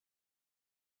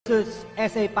versus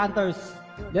SA Panthers.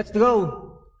 Let's go!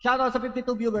 Shoutout sa 52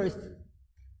 viewers.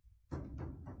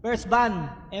 First ban,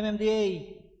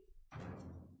 MMDA.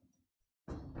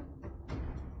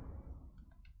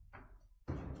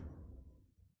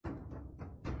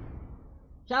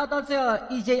 Shoutout sa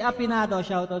EJ Apinado,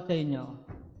 shoutout sa inyo.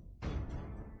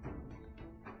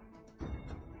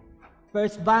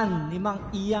 First ban, ni Mang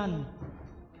Ian.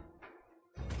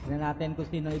 Tignan natin kung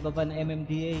sino ibaba ng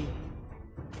MMDA.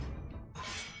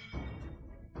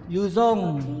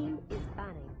 Yuzong.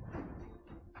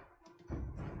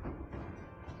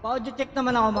 Pa-audio check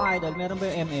naman ako mga idol. Meron ba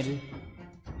yung ML?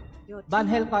 Ban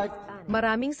Hellcart.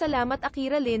 Maraming salamat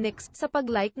Akira Linux sa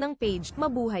pag-like ng page.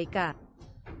 Mabuhay ka.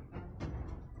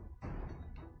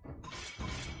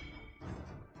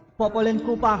 Popolen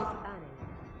Kupa.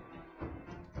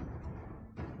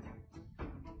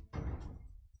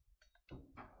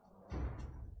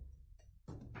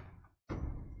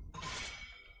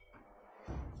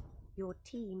 Your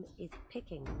team is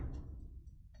picking.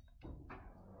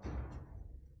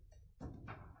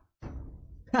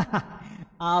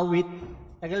 Awit.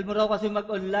 Tagal mo raw kasi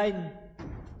mag-online.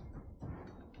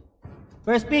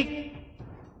 First pick.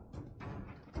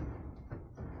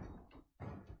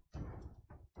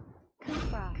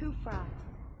 Kufra.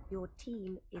 Your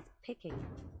team is picking.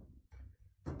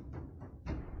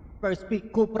 First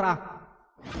pick, Kupra.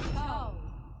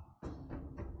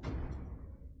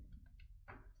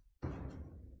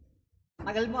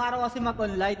 Tagal mo araw kasi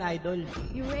mag-online, idol.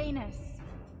 Uranus.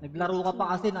 Naglaro ka pa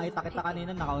kasi, nakita kita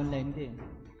kanina, naka-online ka eh.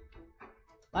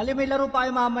 Bali, may laro pa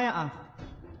kayo mamaya ah.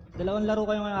 Dalawang laro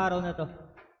kayo ngayong araw na to.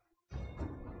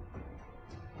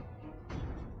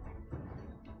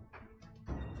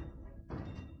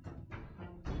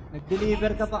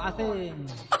 Nag-deliver ka pa kasi.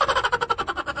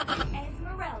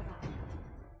 Esmeralda.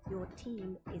 Your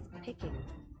team is picking.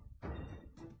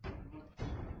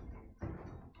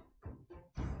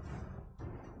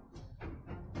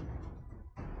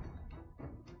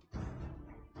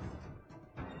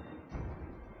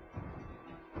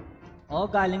 Oh,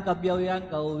 galing Kabyaw yan.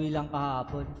 Kauwi lang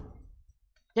kahapon.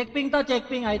 Checkping to,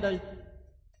 checkping, idol.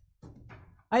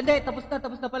 Ay, hindi.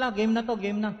 Tapos na pala. Game na to,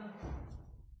 game na.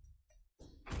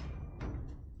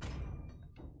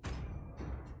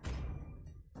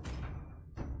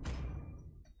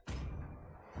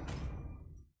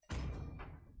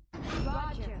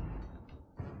 Roger.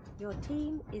 Your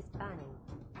team is banning.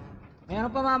 Meron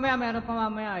pa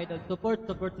mamaya, idol.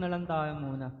 Support na lang tayo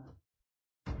muna.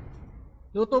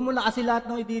 Luto mo na kasi lahat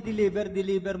ng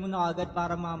i-deliver mo na agad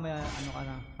para mamaya, ano ka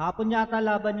na. Hapon yata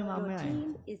laban yung mamaya eh. Your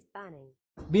team is banning.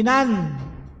 Binan!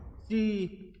 Si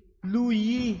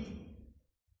Louis.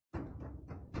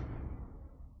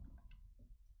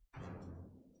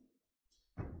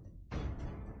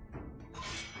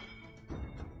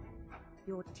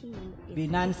 Your team is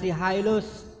Binan si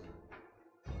Hylos.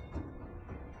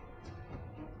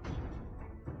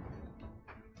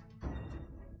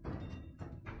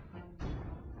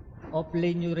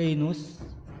 Offlane Uranus.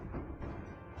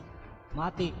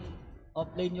 Matic.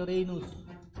 Offlane Uranus.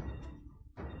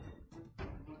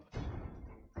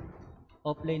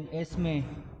 Offlane Esme.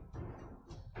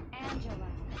 Angela.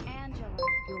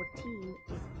 Your team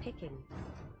is picking.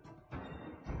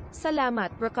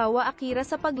 Salamat Rakawa Akira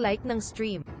sa pag-like ng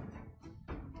stream.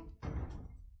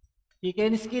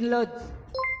 Chicken skin loads.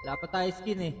 Wala pa tayo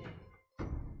skin eh.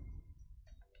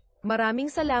 Maraming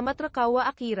salamat Rakawa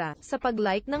Akira sa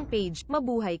pag-like ng page.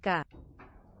 Mabuhay ka.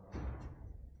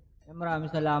 Maraming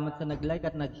salamat sa nag-like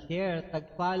at nag-share,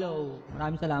 nag-follow.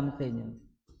 Maraming salamat sa inyo.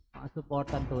 Mga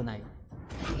supportan tunay.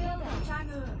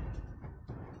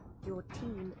 Your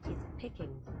team is picking.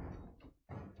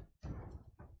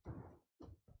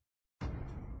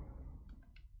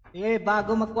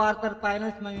 Bago mag-quarter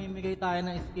finals, mamimigay tayo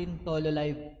ng skin solo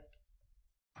live.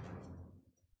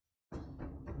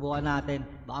 Bukan natin.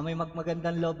 Baka may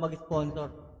magandang loob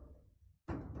mag-sponsor.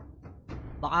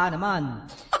 Baka naman.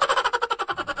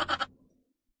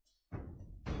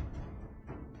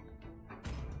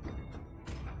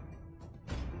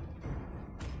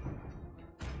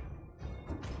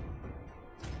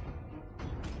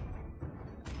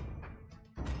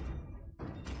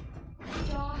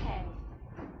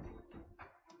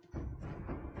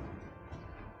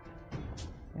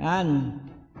 Yan.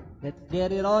 Let's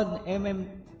get it on.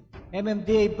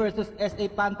 MMDA versus SA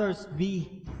Panthers V.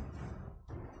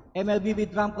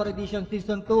 MLBB Drum Corps Edition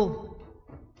Season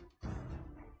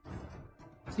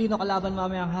 2. Sino kalaban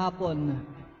mamayang hapon?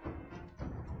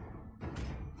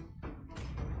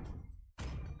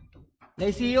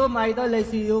 Lyceum, idol,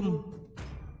 Lyceum.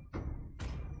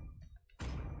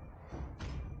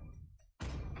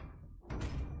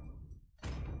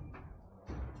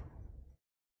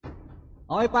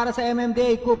 Okay, para sa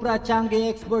MMDA, Cupra,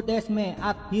 Changi, Export, Esme,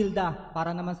 at Hilda.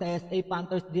 Para naman sa SA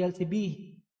Panthers, DLCB,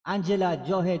 Angela,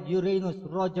 Johed, Uranus,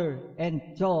 Roger, and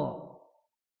Joe.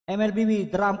 MLBB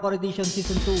Drum Corps Edition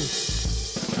Season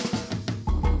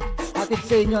 2. Hatid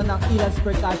sa inyo ng Ilan's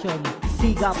Percussion,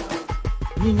 Sigap,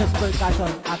 Ninos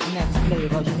Percussion, at Next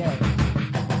Play, Rochelle.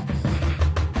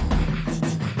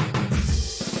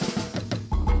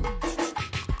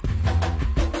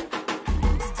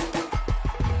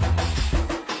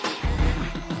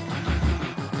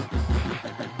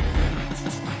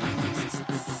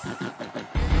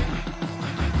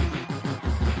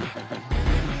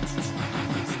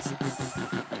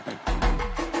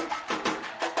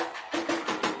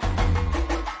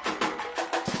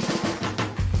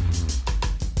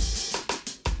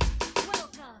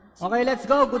 Okay, let's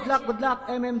go. Good luck,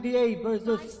 MMDA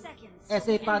versus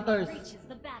SA Panthers. Reaches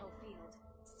the battlefield.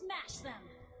 Smash them.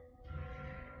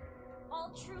 All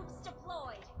troops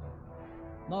deployed.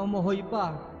 Maumuhoy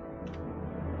pa.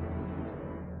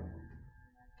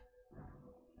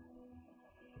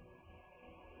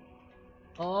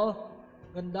 Oo,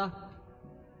 ganda.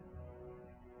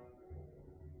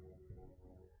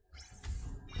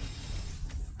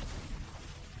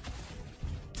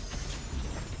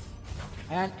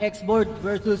 Ayan, X-Board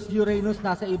versus Uranus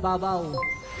nasa ibabaw.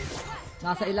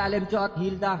 Nasa ilalim Joe at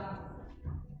Hilda.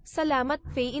 Salamat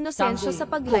Faye Inocencio sa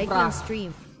pag-like Cupra. ng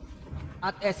stream.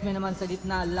 At Esme naman sa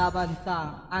gitna laban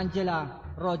sa Angela,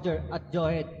 Roger at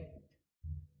Johed.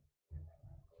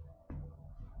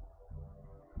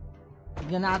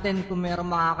 Tignan natin kung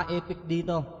meron makaka-epic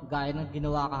dito gaya ng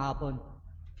ginawa kahapon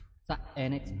sa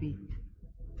NXP.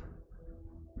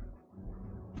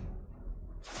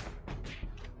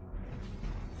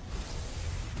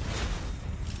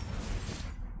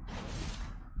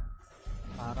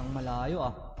 Parang malayo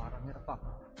parang hirap pa.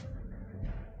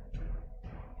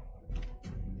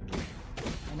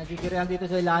 Ay, nagkikirihan dito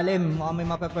sa ilalim. Mukhang may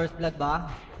mape-first blood ba?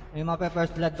 May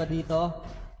mape-first blood ba dito?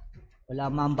 Wala,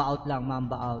 mamba out lang,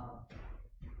 mamba out.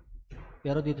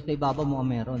 Pero dito sa ibabaw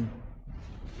mukhang meron.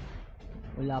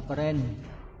 Wala pa rin.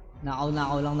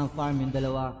 Nakaw-nakaw lang ng farm yung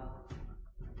dalawa.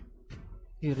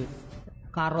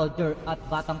 Ka Roger at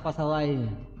Batang Pasaway.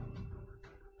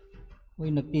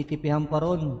 Uy, nagtitipihan pa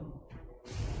ron.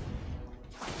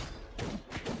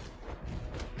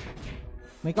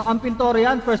 May kakamping toro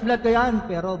yan, first blood ka yan.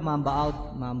 Pero mamba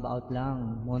out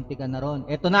lang. Monty ka na ron.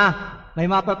 Eto na, may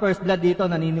mapa first blood dito,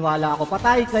 naniniwala ako.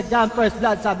 Patay ka dyan, first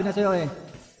blood, sabi na sa'yo eh.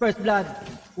 First blood,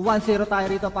 1-0 tayo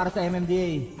rito para sa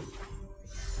MMDA.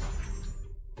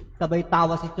 Sabay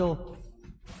tawa si Cho.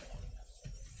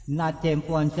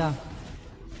 Na-tempuan siya.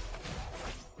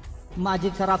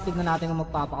 Magic sarap, tignan natin kung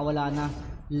magpapakawala na.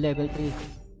 Level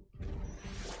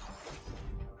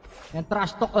 3. Yan,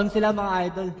 trash talk on sila mga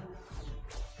idol.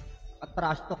 At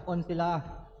trash talk on sila.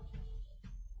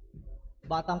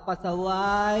 Batang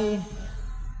Pasaway.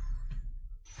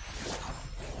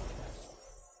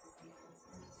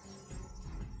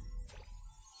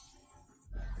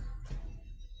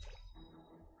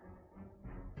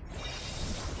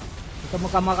 Ito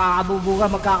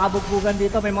magkakabubugan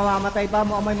dito. May mamamatay ba?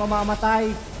 May mamamatay.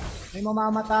 May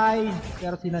mamamatay.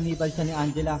 Pero sinanibal siya ni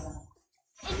Angela.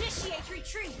 Initiate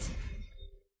retreat.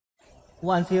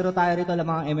 1-0 tayo rito lang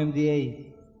mga MMDA.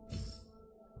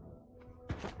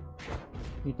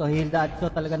 Dito Hilda at Cho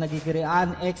talaga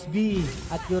nagigirian. XB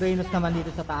at Uranus naman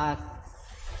dito sa taas.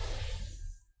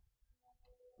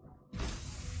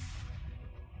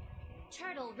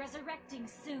 Turtle resurrecting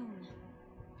soon.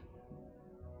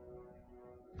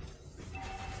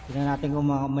 Tignan natin kung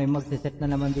may magsiset na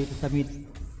naman dito sa mid.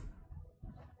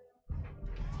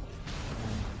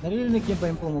 Naririnig niyo ba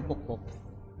yung pumupukpok?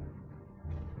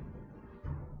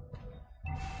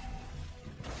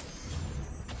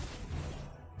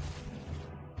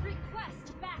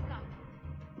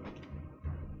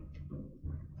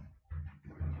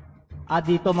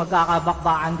 Dito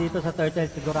magkakabakbakan dito sa turtle,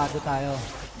 sigurado tayo.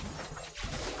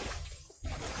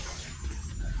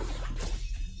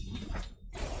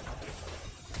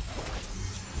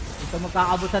 Dito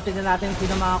magkakabusa, tingnan natin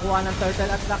sino makakuha ng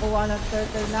turtle at nakuha ng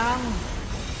turtle ng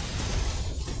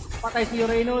patay si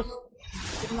Uranus.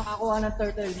 Sino nakakuha ng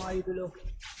turtle mga idolo?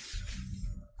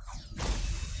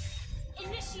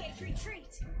 Initiate retreat.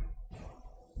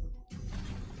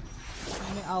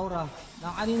 May aura.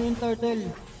 Nakakanino yung turtle?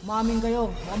 Umamin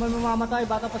kayo. Baka may mamamatay.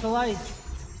 Bata Pasaway.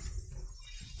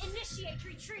 Initiate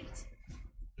retreat.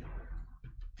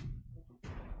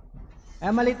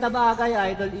 Malit na bagay,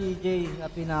 Idol EJ.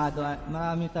 Apinado.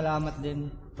 Maraming salamat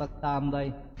din.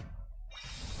 Pagtambay.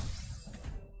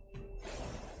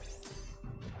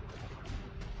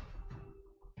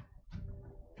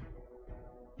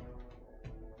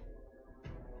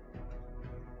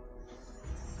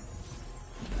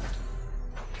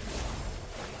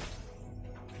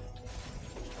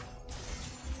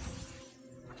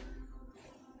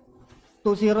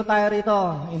 2-0 tayo rito.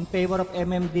 In favor of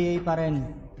MMDA pa rin.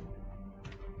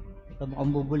 Ito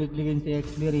mukhang bubuligligin si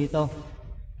XB rito.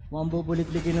 Mukhang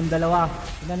bubuligligin ng dalawa.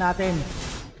 Tingnan natin.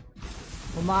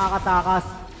 Kung makakatakas.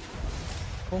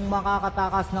 Kung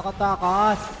makakatakas,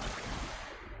 nakatakas.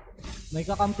 May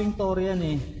kakamping toro yan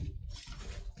eh.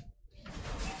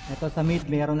 Ito sa mid,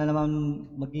 meron na naman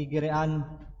magigirian.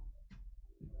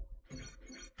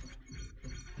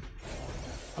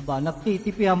 Aba,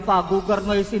 nagtitipihan pa. Gugar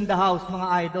noise in the house, mga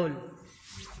idol.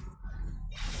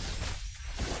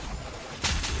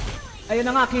 Ayun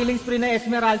na nga, killing spree na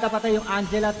Esmeralda. Patay yung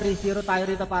Angela. 3-0 tayo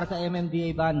rito para sa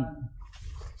MMDA band.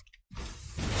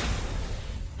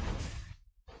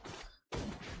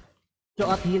 Cho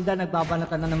at Hilda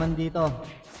nagbabanatan na naman dito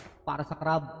para sa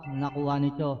crab na nakuha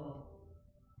ni Cho.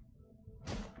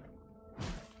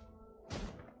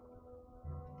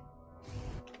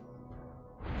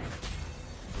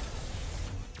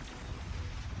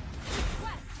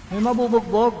 May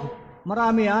mabubugbog.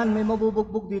 Marami yan. May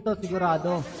mabubugbog dito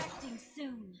sigurado. Resurrecting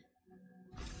soon.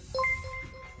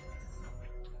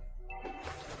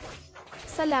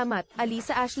 Salamat,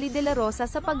 Alisa Ashley De La Rosa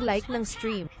sa pag-like ng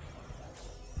stream.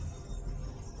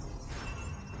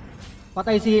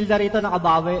 Patay si Hilda rito.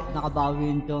 Nakabawi. Nakabawi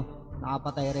yun to.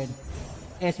 Nakapatay rin.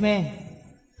 Esme.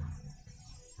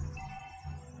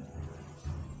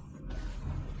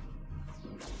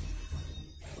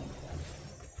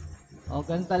 O,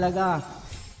 ganun talaga.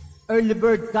 Early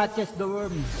bird catches the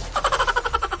worm.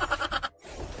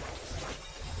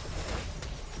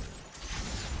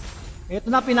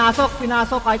 Ito na, pinasok.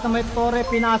 Kahit na may tore,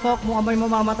 pinasok. Mukhang may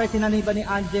mamamatay. Sinaniba ni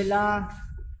Angela.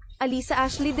 Alisa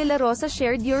Ashley De La Rosa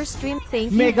shared your stream.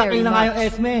 Thank you Mega very kill na nga yung much.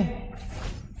 Esme.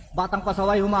 Batang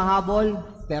pasaway, humahabol.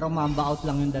 Pero mamba out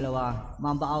lang yung dalawa.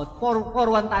 Mamba out.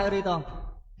 4-1 tayo rito.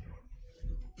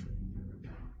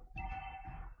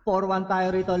 4-1 tayo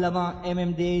rito. Lamang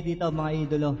MMDA dito, mga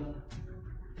idolo.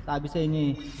 Sabi sa inyo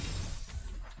eh.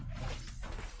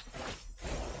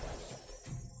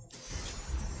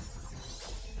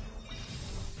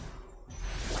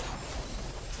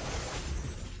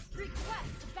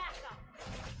 Request backup.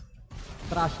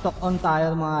 Trash talk on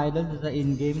tayo mga idol sa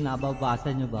in-game.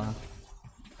 Nababasa nyo ba?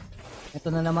 Ito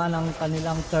na naman ang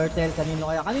kanilang turtle. Kanino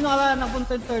kaya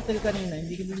napunta yung turtle kanina?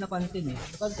 Hindi ko din napansin eh.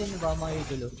 Napansin nyo ba mga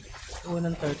idolo?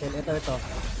 Unang turtle. Ito.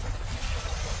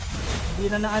 Hindi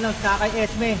na na kay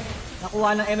Esme. Nakuha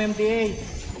ng MMDA.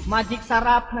 Magic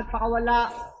sarap.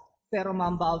 Nagpakawala. Pero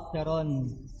mamba out siya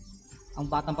ron. Ang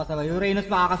batang pasaway.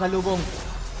 Uranus makakasalubong.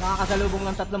 Makakasalubong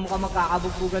ng tatlo mukhang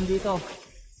magkakabugbugan dito.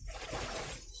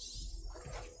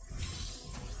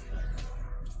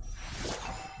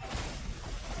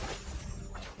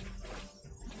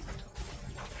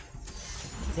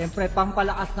 Siyempre,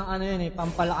 pampalakas ng ano yun eh.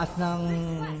 Pampalakas ng,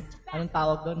 anong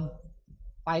tawag doon?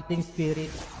 Fighting spirit.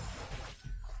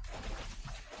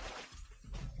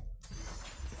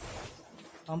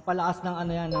 Pampalakas ng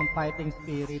ano yan, ng fighting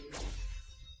spirit.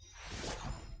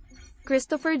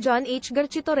 Christopher John H.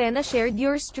 Garchitorena shared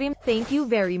your stream. Thank you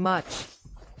very much.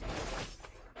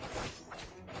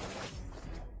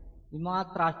 Yung mga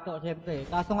trash talk, siyempre.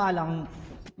 Kaso nga lang,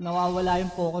 nawawala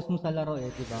yung focus mo sa laro eh,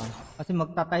 di ba? Kasi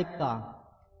magta-type ka.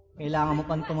 Kailangan mo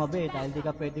pang tumabi dahil di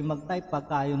ka pwede mag-type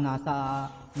pagka yung nasa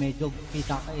medyo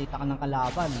kita ka ng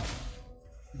kalaban.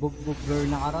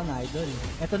 Bug-bug-blur na ka ron, idol.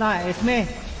 Ito na, Esme,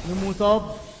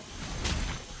 lumusob.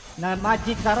 Na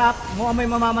magic sarap. Mukhang may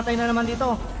mamamatay na naman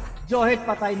dito. Johet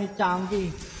patay ni Changi.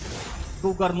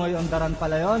 Gugar mo yung daran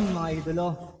pala yon, mga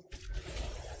idolo.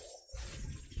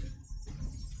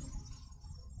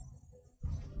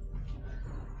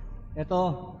 Ito,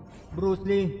 Bruce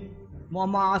Lee.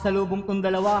 Mukhang makakasalubong tong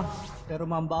dalawa. Pero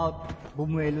mamba out.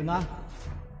 Bumuelo na.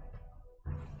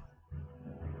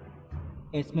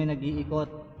 Esme nag-iikot.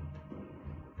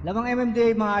 Lamang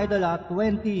MMDA mga idol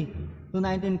 20 to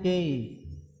 19k.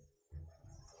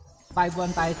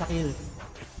 5-1 tayo sa kills.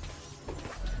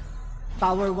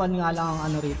 Tower 1 nga lang ang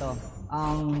ano rito.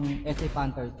 Ang SA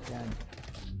Panthers. Yan.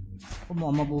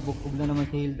 Mukhang mabubugbog na naman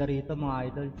si Hilda rito mga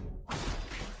idol.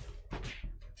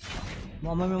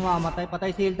 Mukhang may mamamatay.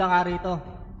 Patay si Hilda nga rito.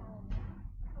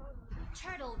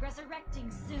 Turtle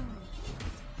resurrecting soon.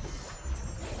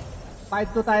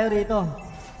 5-2 tayo rito.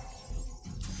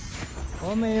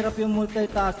 Oh, mahirap yung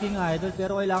multitasking idol.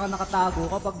 Pero kailangan nakatago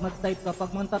ka. Pag nag-type ka,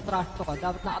 pag manta-trash to ka,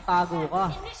 dapat nakatago ka.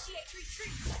 Initiate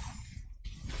retreat.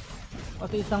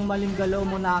 Kasi isang maling galaw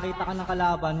mo, nakita ka ng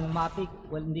kalaban, matik,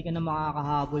 well, hindi ka na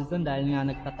makakahabol doon dahil nga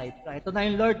nagta-type ka. Ito na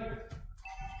yung Lord.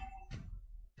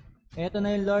 Ito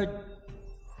na yung Lord.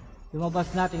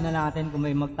 Lumabas na, tingnan natin kung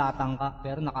may magtatangka.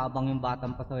 Pero nakabang yung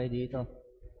batang pasaway dito.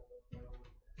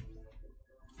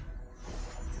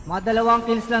 Mga dalawang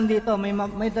kills lang dito.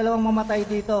 May dalawang mamatay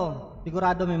dito.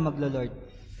 Sigurado may maglo-lord.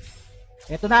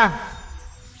 Eto na.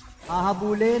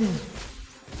 Hahabulin.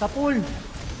 Sa pool.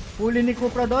 Pulin ni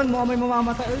Cupra doon. Mukhang may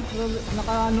mamamatay. Ay,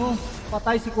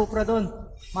 patay si Cupra doon.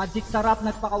 Magic sarap,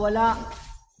 nagpakawala.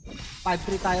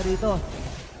 5-3 tayo rito.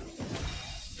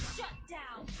 Shut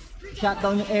down.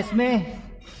 Shutdown yung Esme.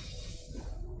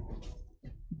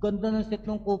 Ganda ng set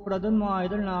ng Cupra doon mga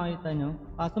idol, nakakita nyo.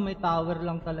 Kaso may tower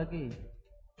lang talaga eh.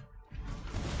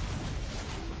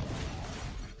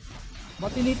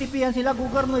 Ba't tinitipihan sila?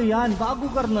 Gugarno yan. Baka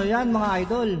gugarno yan mga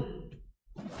idol.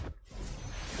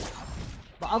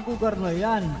 Baka gugarno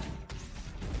yan.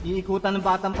 Iikutan ng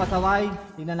batang pasaway.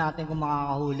 Tingnan natin kung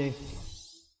makakahuli.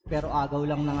 Pero agaw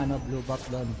lang ng blue buff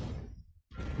doon.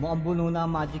 Mukhang buno na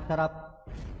magic sarap.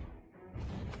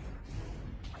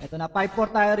 Ito na,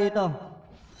 5-4 tayo rito.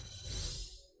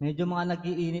 Medyo mga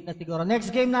nag-iinit na siguro. Next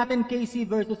game natin, KC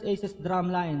versus Aces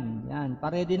Drumline. Yan,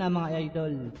 paredy na mga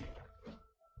idol.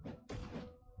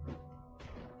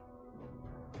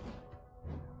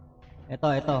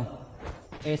 Ito.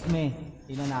 Esme,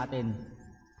 tingnan natin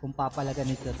kung papalagan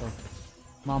nito to.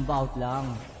 Mamba out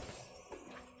lang.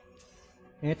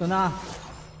 Ito na.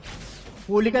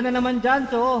 Huli ka na naman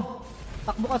dyan, so.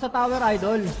 Takbo ka sa tower,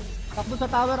 idol. Takbo sa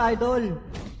tower, idol.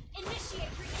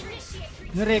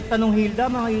 Nirekta nung Hilda,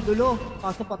 mga idolo.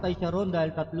 Kaso patay siya ron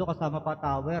dahil 3 kasama pa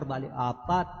tower. Bali,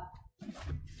 4.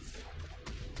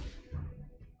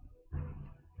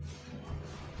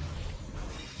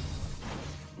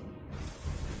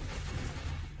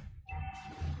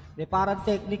 Parang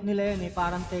technique nila yun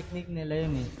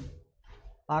eh.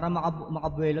 Para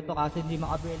makabuelo to kasi hindi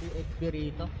makabuelo yung XP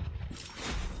rito.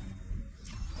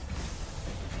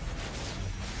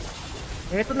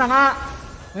 Eto na nga.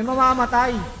 May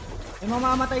mamamatay. May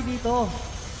mamamatay dito.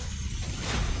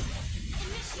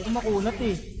 Ito makunat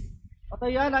eh.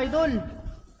 Patay yan, idol.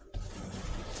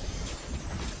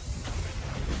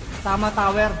 Sama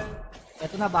tower.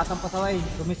 Eto na, batang pasaway.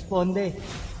 Rumisponde.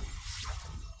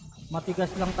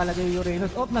 Matigas lang talaga yung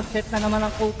Uranus. Oh, nag-set na naman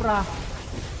ang Cupra.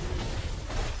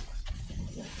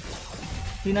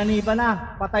 Sinaniba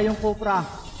na. Patay yung Cupra.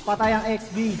 Patay ang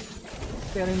XB.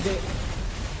 Pero hindi.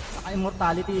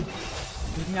 Naka-immortality.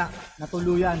 Yun nga,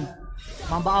 natuluyan.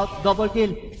 Mamba out, double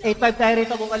kill. 8-5 tayo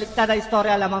rito. Bumalik na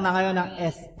istorya lamang na ngayon ng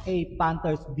SA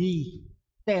Panthers B.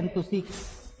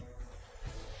 10-6.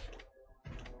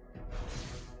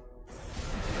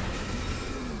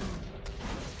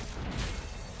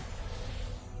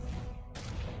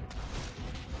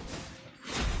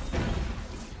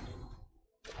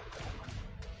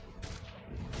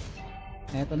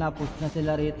 Eto na, push na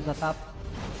sila rito sa top.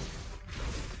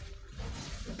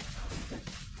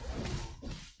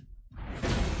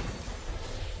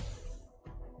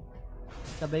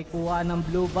 Sabay kuha ng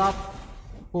blue buff.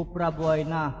 Cupra buhay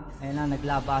na. Ayan na,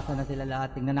 naglabasan na sila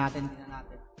lahat. Tingnan natin.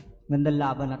 Gandang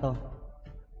laban na to.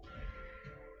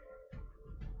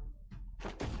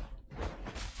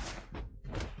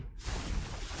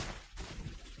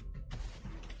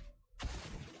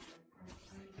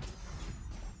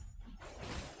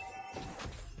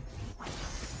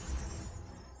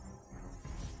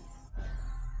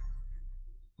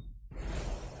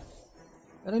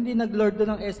 Pero hindi nag-lord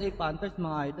doon ng SA Panthers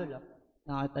mga idol ah.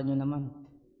 Nakita nyo naman.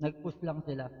 Nag-push lang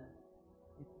sila.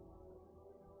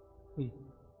 Uy.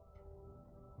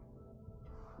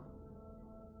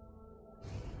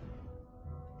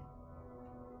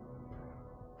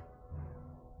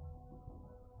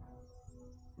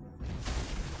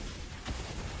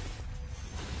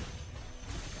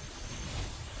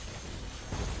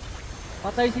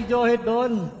 Patay si Johed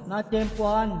doon.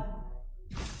 Na-tempuhan.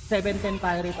 7-10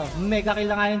 tayo rito. Mega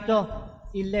kill na nga yun to.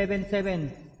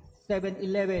 11-7.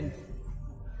 7-11.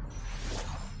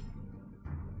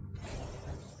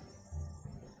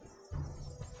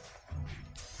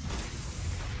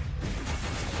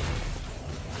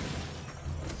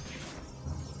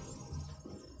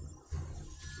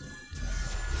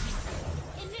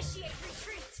 Initiate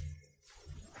retreat.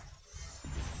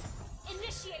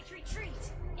 Initiate retreat.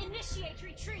 Initiate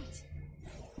retreat.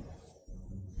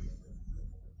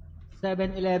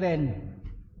 7-11.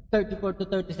 34 to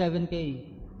 37k.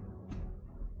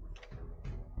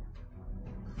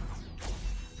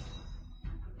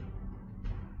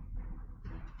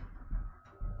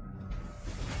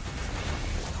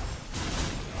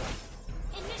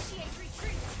 Initiate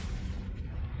retreat.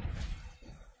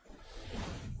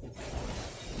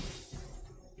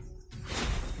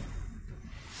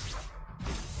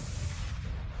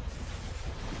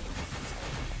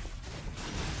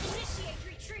 Initiate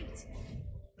retreat.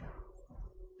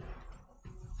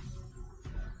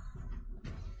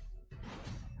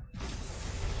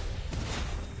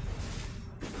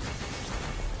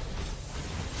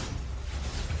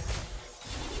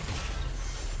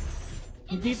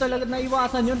 Hindi talaga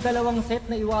naiwasan yun. Dalawang set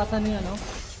na iwasan ni ano.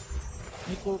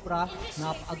 Ni Cupra.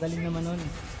 Napakagaling naman nun.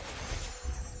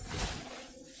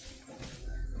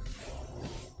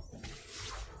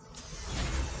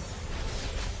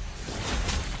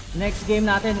 Next game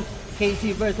natin,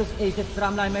 KC versus Aces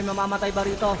Drumline. May mamamatay ba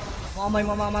rito? Mukhang may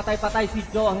mamamatay. Patay si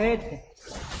Joehead.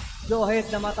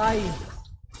 Joehead namatay.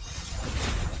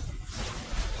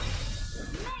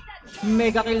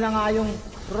 Mega kill na nga yung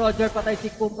Roger. Patay si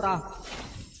Cupra.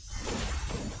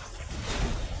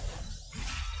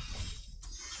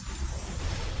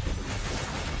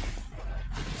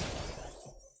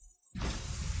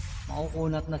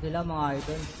 Makukunat na sila mga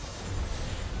idol.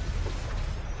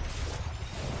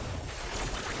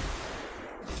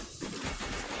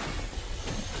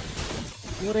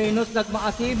 Uranus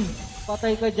nagmaasim.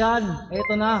 Patay ka dyan.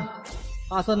 Eto na.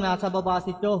 Kaso nasa baba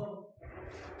si Cho.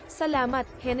 Salamat,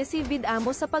 Hennessy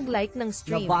Vidamo sa pag-like ng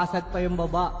stream. Nabasag pa yung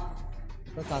baba.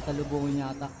 Ito, sasalubungin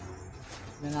yata.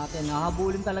 Yan natin.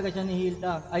 Nahabulin talaga siya ni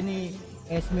Hilda. Ay, ni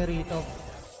Esme rito.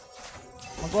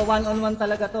 Magwa 1-on-1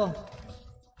 talaga to.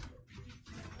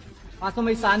 Kaso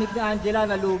may sanib ni Angela,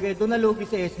 nalugi. Doon nalugi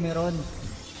si Esme ron.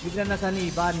 Bigla na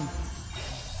saniban.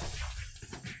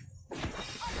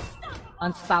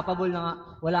 Unstoppable na nga.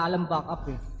 Wala alam backup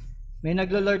eh. May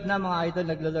naglo-lord na mga idol.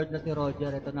 Naglo-lord na si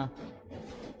Roger. Ito na.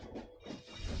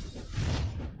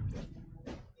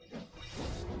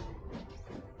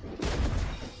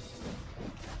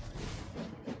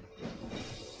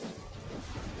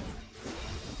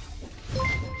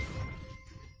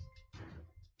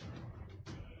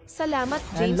 Salamat,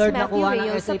 And James Lord, Matthew nakuha ng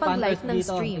Reyes SA sa pag-like Panthers ng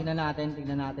dito. stream. Tignan natin,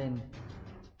 tignan natin.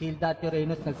 Hilda at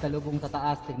Uranus nagsalubong sa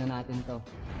taas. Tignan natin to.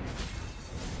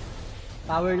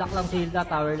 Tower lock lang si Hilda,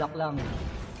 tower lock lang.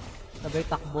 Sabay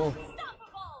takbo.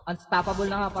 Unstoppable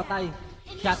na nga, patay.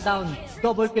 Shutdown.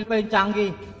 Double kill pa yung Changi.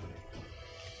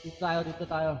 Dito tayo, dito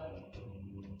tayo.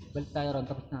 Balik tayo ron,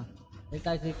 tapos na. Balik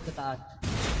tayo dito sa taas.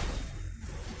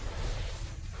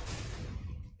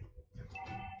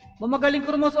 Mamagaling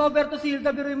crossover to si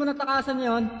Hilda, biruin mo natakasan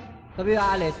niya yun. Sabi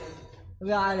aalis. Sabi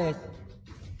aalis.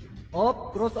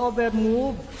 Op, crossover,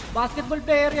 move. Basketball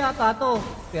player yata to.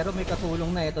 Pero may katulong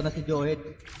na, ito na si Joehead.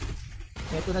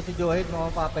 Ito na si Joehead,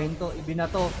 mapapahinto.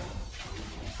 Ibinato.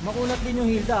 Makunat din yung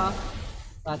Hilda ah.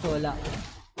 Kaso wala.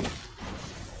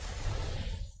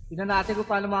 Tingnan natin kung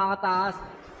paano makakataas.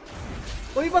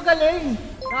 Uy, magaling!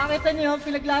 Nakakita niyo yung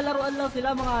pinaglalaroan lang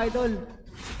sila mga idol.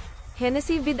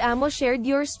 Hennessy Vidamo shared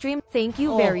your stream. Thank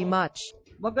you very much.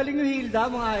 Magaling yung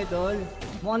Hilda mga idol.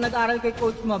 Mukhang nag-aral kay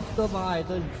Coach Mobs to mga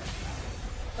idol.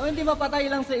 So, hindi mapatay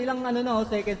lang sa ilang ano na,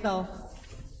 seconds na.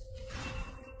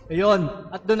 Ayun.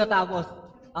 At doon natapos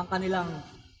ang kanilang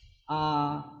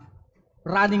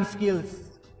running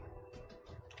skills.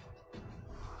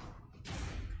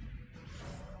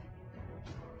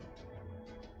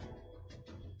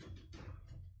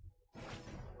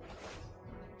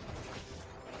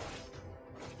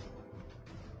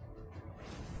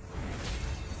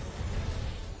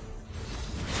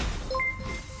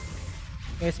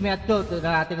 Esme at Cho,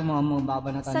 natin ang mga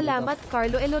babanatan Salamat, dito.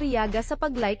 Carlo Eloriaga sa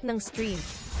pag-like ng stream.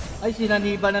 Ay,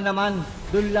 sinaniba na naman.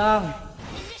 Doon lang.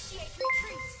 Initiate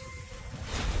retreat.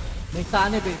 May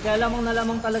sanib eh. Kaya lamang na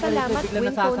lamang talaga Salamat, ito. Bigla Win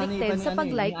nasasaniban Connected ni, sa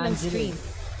pag-like ni ng Angela. stream.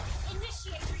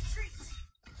 Initiate retreat.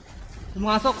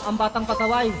 Pumasok ang batang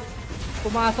pasaway.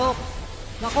 Pumasok.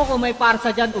 Nako, kung may parsa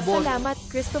dyan, ubos. Salamat,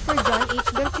 Christopher John H. Tapos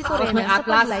may Berchitorena sa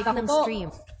Atlas. pag-like ng Takbo. stream.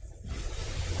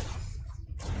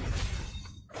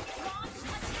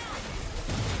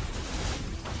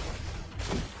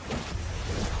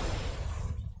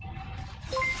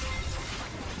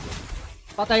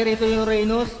 Patay rito yung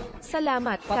Uranus.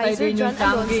 Salamat, Patay Kaiser din John yung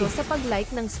Changi. Alonso sa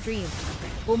pag-like ng stream.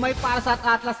 Kung may parsa at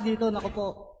Atlas dito, nako po.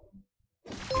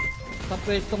 Sa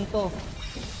pwestong to.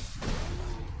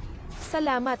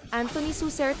 Salamat, Anthony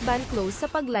Susert Van Close sa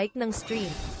pag-like ng stream.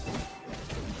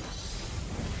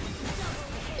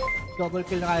 Double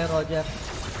kill na kayo, Roger.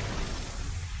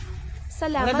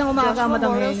 Salamat, Magandang umaga, Joshua Madam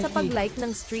Morel Hennessy. sa pag-like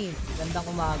ng stream. Gandang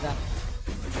umaga.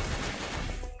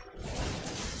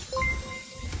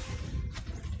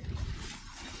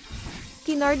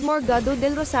 Kinard Morgado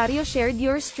del Rosario shared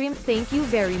your stream. Thank you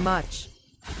very much.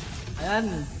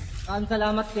 Ayan.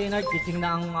 Salamat, Leonard. Gising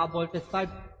na ang Voltes 5.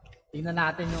 Tingnan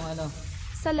natin yung ano.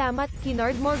 Salamat,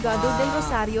 Kinard Morgado del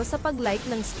Rosario sa pag-like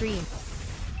ng stream.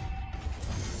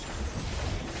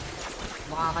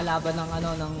 Makakalaban ng ano,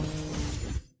 ng...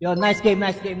 Yo, nice game,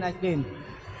 nice game, nice game.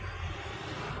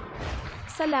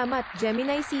 Salamat,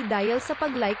 Gemini C. Dial sa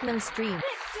pag-like ng stream.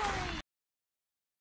 Victory.